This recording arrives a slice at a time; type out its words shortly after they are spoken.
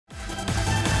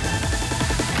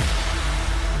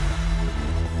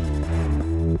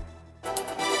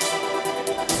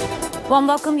Warm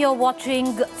welcome, you're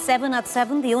watching 7 at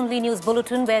 7, the only news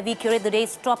bulletin where we curate the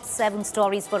day's top 7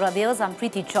 stories for our viewers. I'm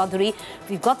Preeti Chaudhary.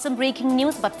 We've got some breaking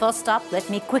news, but first up, let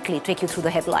me quickly take you through the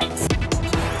headlines.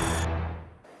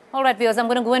 All right, viewers, I'm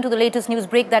going to go into the latest news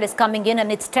break that is coming in,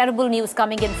 and it's terrible news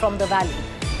coming in from the valley.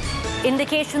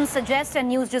 Indications suggest, and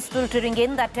news just filtering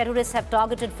in, that terrorists have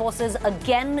targeted forces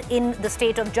again in the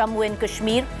state of Jammu and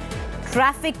Kashmir.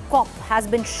 Traffic cop has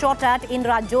been shot at in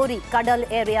Rajouri, Kadal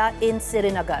area in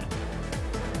Srinagar.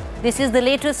 This is the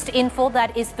latest info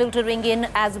that is filtering in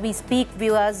as we speak,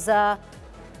 viewers.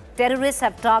 Terrorists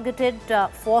have targeted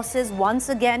forces once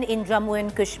again in Jammu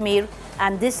and Kashmir,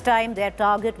 and this time their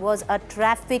target was a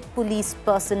traffic police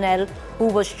personnel who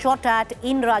was shot at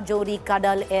in Rajouri,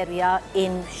 Kadal area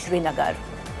in Srinagar.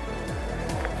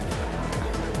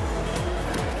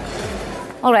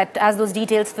 All right, as those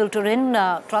details filter in,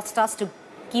 trust us to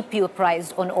keep you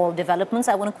apprised on all developments.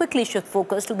 I want to quickly shift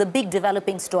focus to the big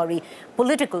developing story,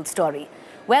 political story.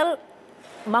 Well,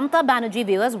 Mamata Banerjee,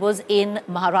 viewers, was in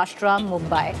Maharashtra,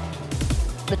 Mumbai.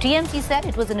 The TMC said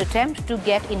it was an attempt to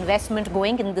get investment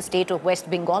going in the state of West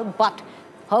Bengal, but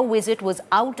her visit was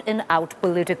out and out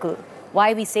political.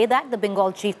 Why we say that? The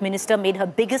Bengal Chief Minister made her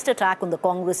biggest attack on the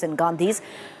Congress and Gandhis.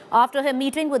 After her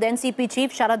meeting with NCP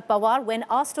Chief Sharad Pawar, when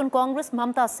asked on Congress,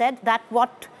 Mamata said that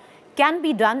what can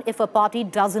be done if a party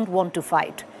doesn't want to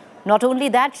fight. Not only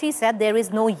that, she said there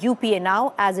is no UPA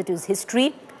now as it is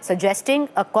history, suggesting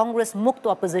a Congress-Mukt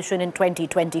opposition in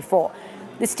 2024.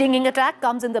 The stinging attack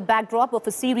comes in the backdrop of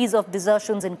a series of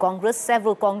desertions in Congress.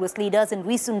 Several Congress leaders in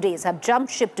recent days have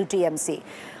jumped ship to TMC.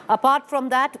 Apart from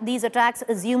that, these attacks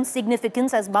assume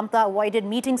significance as Mamata avoided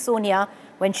meeting Sonia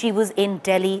when she was in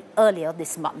Delhi earlier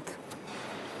this month.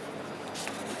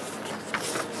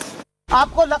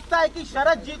 आपको लगता है कि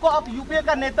शरद जी को अब UPA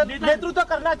का नेतृत्व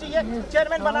करना चाहिए,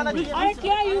 चेयरमैन बनाना चाहिए? अरे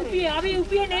क्या यूपीए? अभी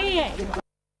यूपीए नहीं है।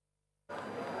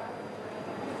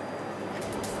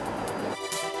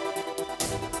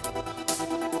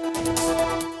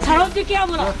 शरद जी क्या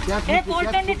बोला? एक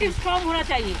ऑल्टरनेटिव स्ट्रॉन्ग होना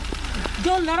चाहिए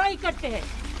जो लड़ाई करते हैं।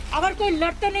 अगर कोई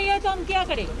लड़ते नहीं है तो हम क्या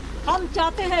करें? हम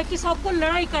चाहते हैं कि सबको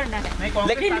लड़ाई करना है,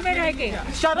 लेकिन में रह के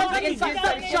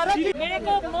मेरे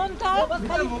को मन था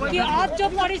कि आज जो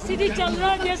परिस्थिति चल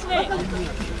रहा है देश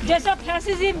में, जैसा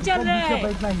फैसिज्म चल रहा है,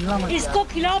 इसको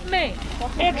खिलाफ में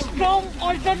एक स्ट्रॉन्ग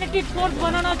ऑल्टरनेटिव फोर्स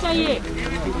बनाना चाहिए।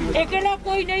 अकेला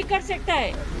कोई नहीं कर सकता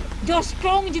है, जो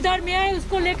स्ट्रॉन्ग जिधर में है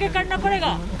उसको लेके करना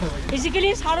पड़ेगा। इसी के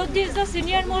लिए शारद जी is the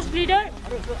senior most leader.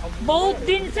 बहुत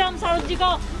दिन से हम शारद जी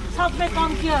का साथ में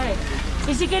काम किया है,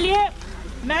 इसी के लिए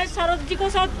मैं शरद जी को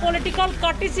साथ पॉलिटिकल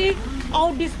कार्टिसी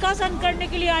और डिस्कशन करने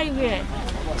के लिए आई हुए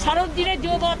हैं। शरद जी ने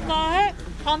जो बात कहा है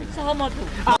हम सहमत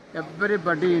हूँ।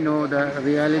 Everybody know the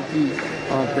reality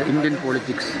of the Indian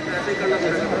politics.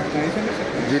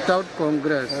 Without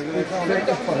Congress,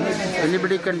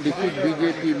 anybody can defeat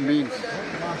BJP means.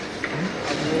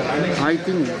 I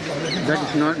think that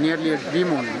is not nearly a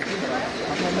dream only.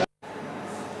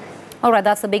 All right,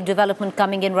 that's the big development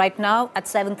coming in right now. At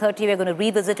 7:30, we're going to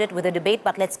revisit it with a debate,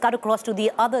 but let's cut across to the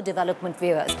other development,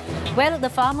 viewers. Well, the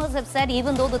farmers have said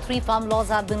even though the 3 farm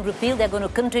laws have been repealed, they're going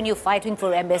to continue fighting for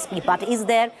MSP. But is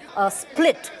there a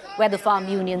split where the farm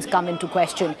unions come into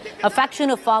question? A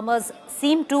faction of farmers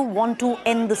seem to want to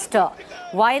end the stir,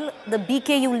 while the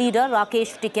BKU leader,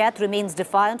 Rakesh Tikait, remains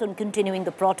defiant on continuing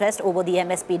the protest over the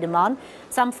MSP demand.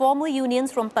 Some former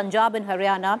unions from Punjab and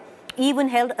Haryana even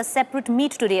held a separate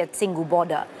meet today at Singhu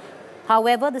border.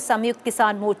 However, the Samyukt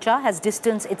Kisan Morcha has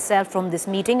distanced itself from this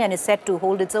meeting and is set to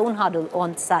hold its own huddle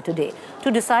on Saturday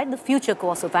to decide the future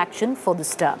course of action for the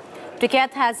stir.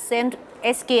 Tikait has sent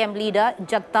SKM leader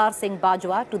Jagtar Singh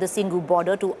Bajwa to the Singhu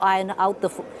border to iron out the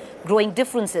growing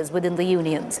differences within the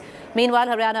unions.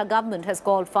 Meanwhile, Haryana government has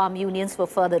called farm unions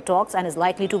for further talks and is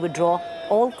likely to withdraw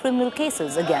all criminal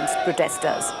cases against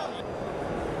protesters.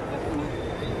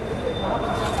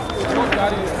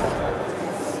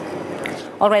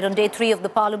 All right, on day 3 of the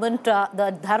parliament, the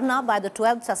dharna by the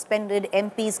 12 suspended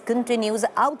MPs continues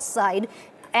outside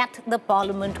at the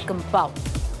parliament compound.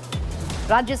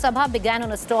 Rajya Sabha began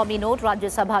on a stormy note. Rajya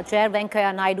Sabha Chair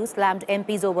Venkaiah Naidu slammed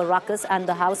MPs over ruckus and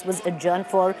the House was adjourned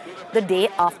for the day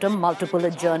after multiple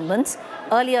adjournments.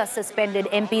 Earlier, suspended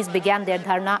MPs began their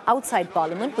dharna outside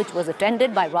Parliament, which was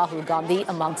attended by Rahul Gandhi,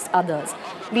 amongst others.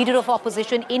 Leader of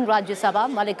opposition in Rajya Sabha,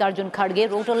 Mallikarjun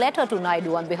Kharge, wrote a letter to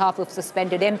Naidu on behalf of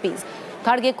suspended MPs.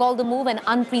 Kharge called the move an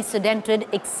unprecedented,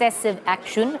 excessive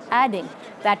action, adding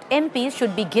that MPs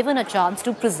should be given a chance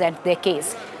to present their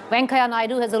case. Venkaiah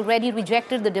Naidu has already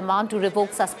rejected the demand to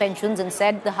revoke suspensions and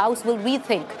said the House will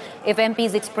rethink if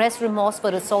MPs express remorse for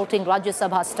assaulting Rajya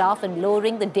Sabha staff and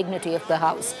lowering the dignity of the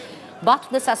House. but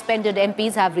the suspended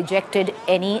MPs have rejected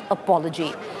any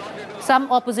apology.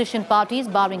 Some opposition parties,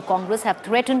 barring Congress, have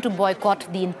threatened to boycott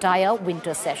the entire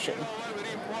winter session.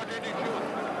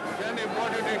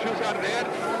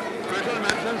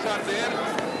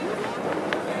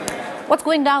 What's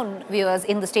going down, viewers,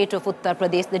 in the state of Uttar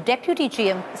Pradesh? The Deputy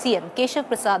CM Keshav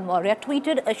Prasad Maurya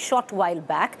tweeted a short while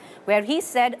back where he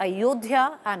said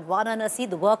Ayodhya and Varanasi,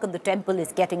 the work on the temple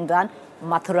is getting done.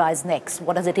 Mathura is next.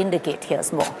 What does it indicate?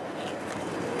 Here's more.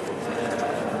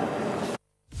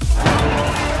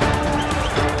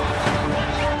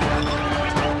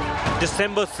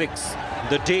 December 6,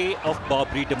 the day of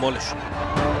Babri demolition.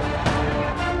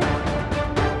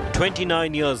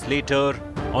 29 years later,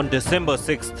 on December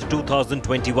 6,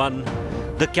 2021,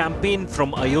 the campaign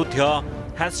from Ayodhya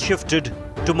has shifted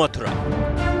to Mathura.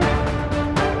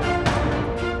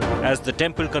 As the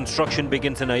temple construction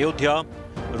begins in Ayodhya,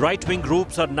 right-wing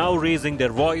groups are now raising their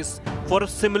voice for a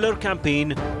similar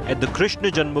campaign at the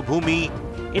Krishna Janmabhoomi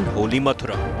in holy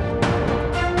Mathura.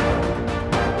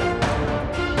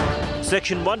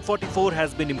 Section 144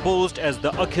 has been imposed as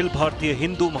the Akhil Bharatiya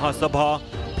Hindu Mahasabha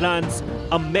plans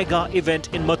a mega event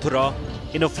in Mathura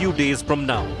in a few days from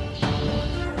now.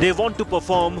 They want to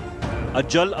perform a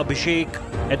Jal Abhishek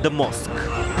at the mosque.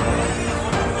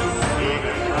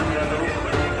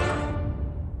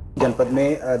 जनपद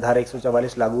में धारा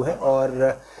 144 लागू है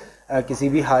और किसी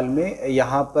भी हाल में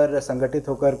यहाँ पर संगठित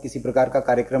होकर किसी प्रकार का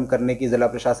कार्यक्रम करने की जिला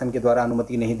प्रशासन के द्वारा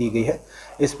अनुमति नहीं दी गई है।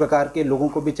 इस प्रकार के लोगों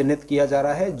को भी चिन्हित किया जा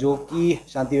रहा है जो कि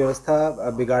शांति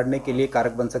व्यवस्था बिगाड़ने के लिए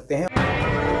कारक बन सकते हैं।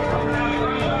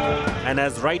 And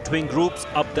as right-wing groups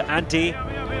up the ante,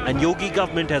 and Yogi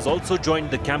government has also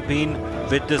joined the campaign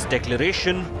with this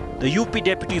declaration, the UP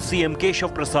Deputy CM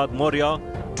Keshav Prasad Maurya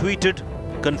tweeted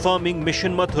confirming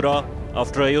Mission Mathura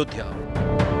after Ayodhya.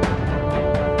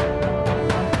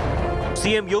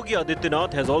 CM Yogi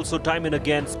Adityanath has also time and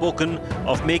again spoken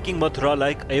of making Mathura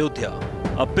like Ayodhya,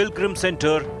 a pilgrim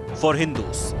center for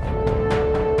Hindus.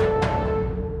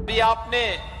 भी आपने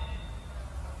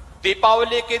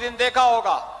दीपावली के दिन देखा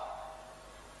होगा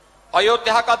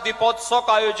अयोध्या का दीपोत्सव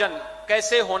का आयोजन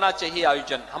कैसे होना चाहिए।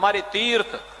 आयोजन हमारे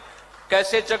तीर्थ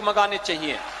कैसे जगमगाने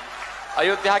चाहिए।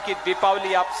 अयोध्या की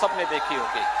दीपावली आप सबने देखी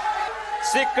होगी।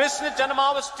 श्री कृष्ण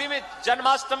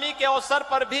जन्माष्टमी के अवसर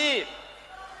पर भी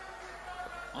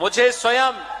मुझे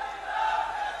स्वयं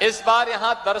इस बार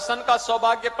यहां दर्शन का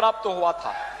सौभाग्य प्राप्त हुआ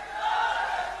था।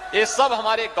 ये सब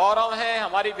हमारे गौरव है,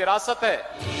 हमारी विरासत है।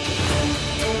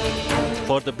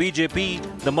 For the BJP,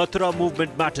 the Mathura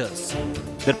movement matters.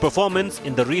 Their performance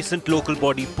in the recent local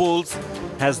body polls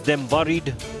has them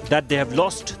worried that they have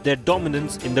lost their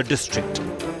dominance in the district.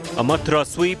 A Mathura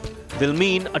sweep will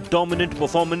mean a dominant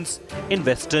performance in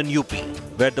western UP,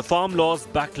 where the farm laws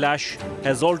backlash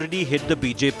has already hit the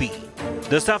BJP.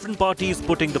 The Saffron Party is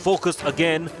putting the focus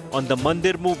again on the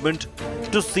Mandir movement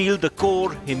to seal the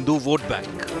core Hindu vote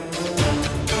bank.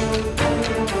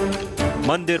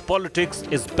 Mandir politics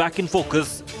is back in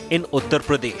focus in Uttar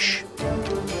Pradesh,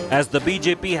 as the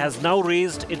BJP has now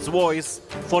raised its voice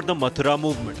for the Mathura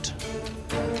movement.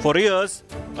 For years,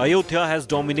 Ayodhya has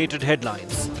dominated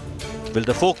headlines. Will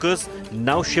the focus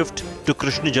now shift to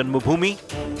Krishna Janmabhoomi?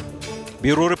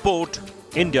 Bureau Report,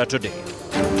 India Today.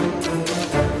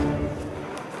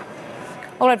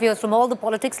 All right, viewers, from all the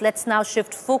politics, let's now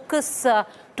shift focus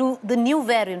to the new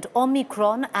variant,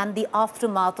 Omicron, and the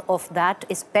aftermath of that,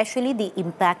 especially the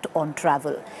impact on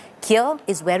travel. Here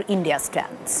is where India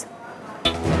stands.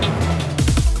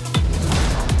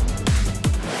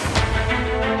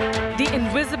 The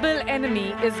invisible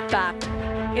enemy is back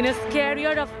in a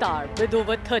scarier avatar with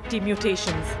over 30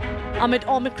 mutations. Amid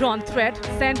Omicron threat,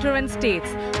 center and states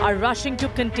are rushing to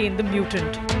contain the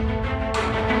mutant.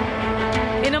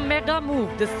 In a mega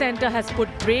move, the center has put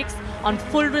brakes on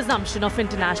full resumption of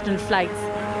international flights.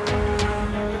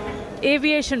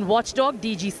 Aviation watchdog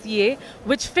DGCA,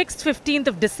 which fixed 15th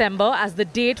of December as the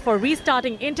date for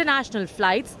restarting international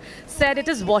flights, said it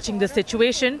is watching the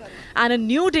situation and a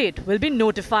new date will be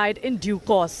notified in due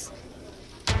course.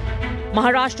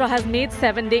 Maharashtra has made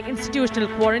 7-day institutional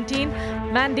quarantine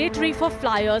mandatory for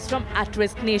flyers from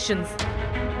at-risk nations.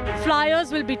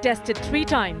 Flyers will be tested 3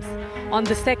 times on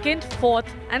the 2nd, 4th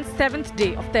and 7th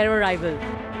day of their arrival.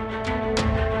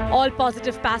 All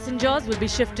positive passengers will be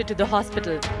shifted to the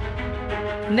hospital.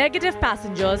 Negative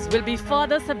passengers will be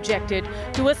further subjected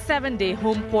to a 7-day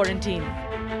home quarantine.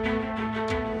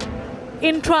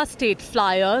 Intra-state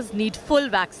flyers need full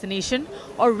vaccination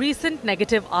or recent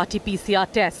negative RT-PCR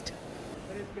test.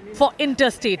 For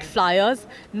interstate flyers,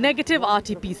 negative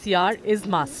RT-PCR is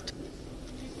must.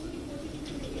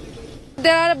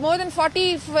 There are more than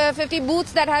 50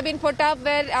 booths that have been put up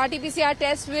where RT-PCR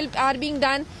tests are being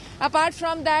done. Apart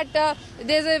from that,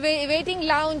 there's a waiting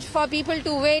lounge for people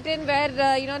to wait in where,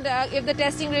 if the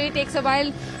testing really takes a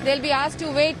while, they'll be asked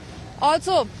to wait.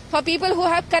 Also, for people who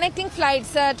have connecting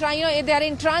flights, if they are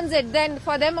in transit, then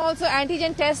for them also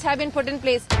antigen tests have been put in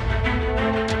place.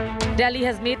 Delhi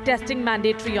has made testing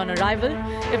mandatory on arrival.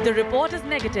 If the report is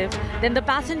negative, then the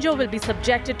passenger will be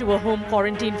subjected to a home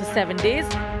quarantine for 7 days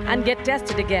and get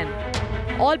tested again.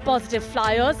 All positive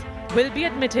flyers will be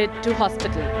admitted to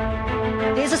hospital.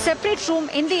 There's a separate room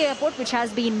in the airport which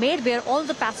has been made where all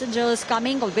the passengers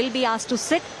coming or will be asked to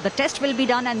sit. The test will be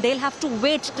done and they'll have to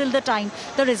wait till the time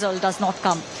the result does not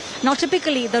come. Now,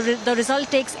 typically, the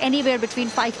result takes anywhere between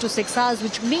 5 to 6 hours,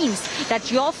 which means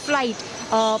that your flight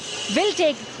will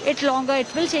take it longer.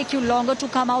 It will take you longer to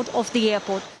come out of the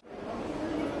airport.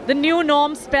 The new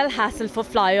norms spell hassle for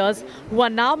flyers who are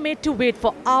now made to wait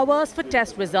for hours for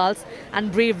test results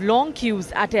and brave long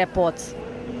queues at airports.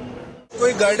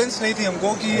 कोई guidance नहीं थी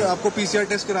हमको कि आपको PCR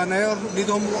test कराना है और नहीं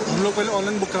तो हम लोग पहले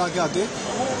ऑनलाइन बुक करा के आते।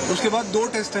 उसके बाद 2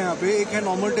 टेस्ट हैं यहाँ पे, एक है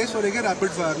नॉर्मल टेस्ट और एक है rapid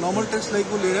fire. Normal taste like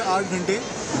वो ले रहे हैं 8 घंटे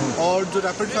और जो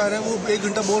रैपिड फायर है वो 1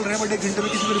 घंटा बोल रहे हैं, बट 1 घंटे में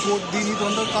किसी को रिपोर्ट दी नहीं। तो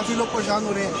अंदर काफ़ी लोग परेशान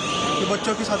हो रहे हैं कि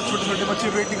बच्चों के साथ छोटे बच्चे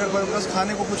वेट नहीं कर पा रहे, बस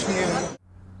खाने को कुछ नहीं है।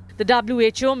 The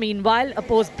WHO, meanwhile,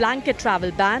 opposed blanket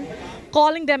travel ban,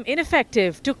 calling them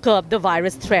ineffective to curb the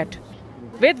virus threat.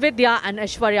 With Vidya and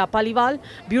Aishwarya Paliwal,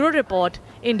 Bureau Report,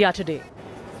 India Today.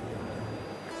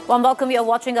 Warm welcome. You are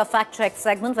watching a fact-check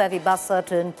segment where we bust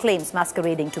certain claims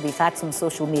masquerading to be facts on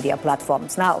social media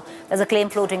platforms. Now, there's a claim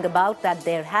floating about that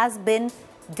there has been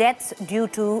deaths due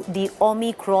to the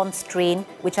Omicron strain,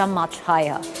 which are much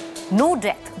higher. No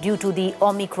death due to the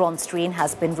Omicron strain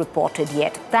has been reported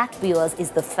yet. That, viewers, is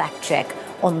the fact check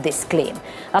on this claim.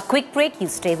 A quick break. You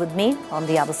stay with me. On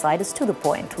the other side is To The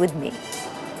Point with me.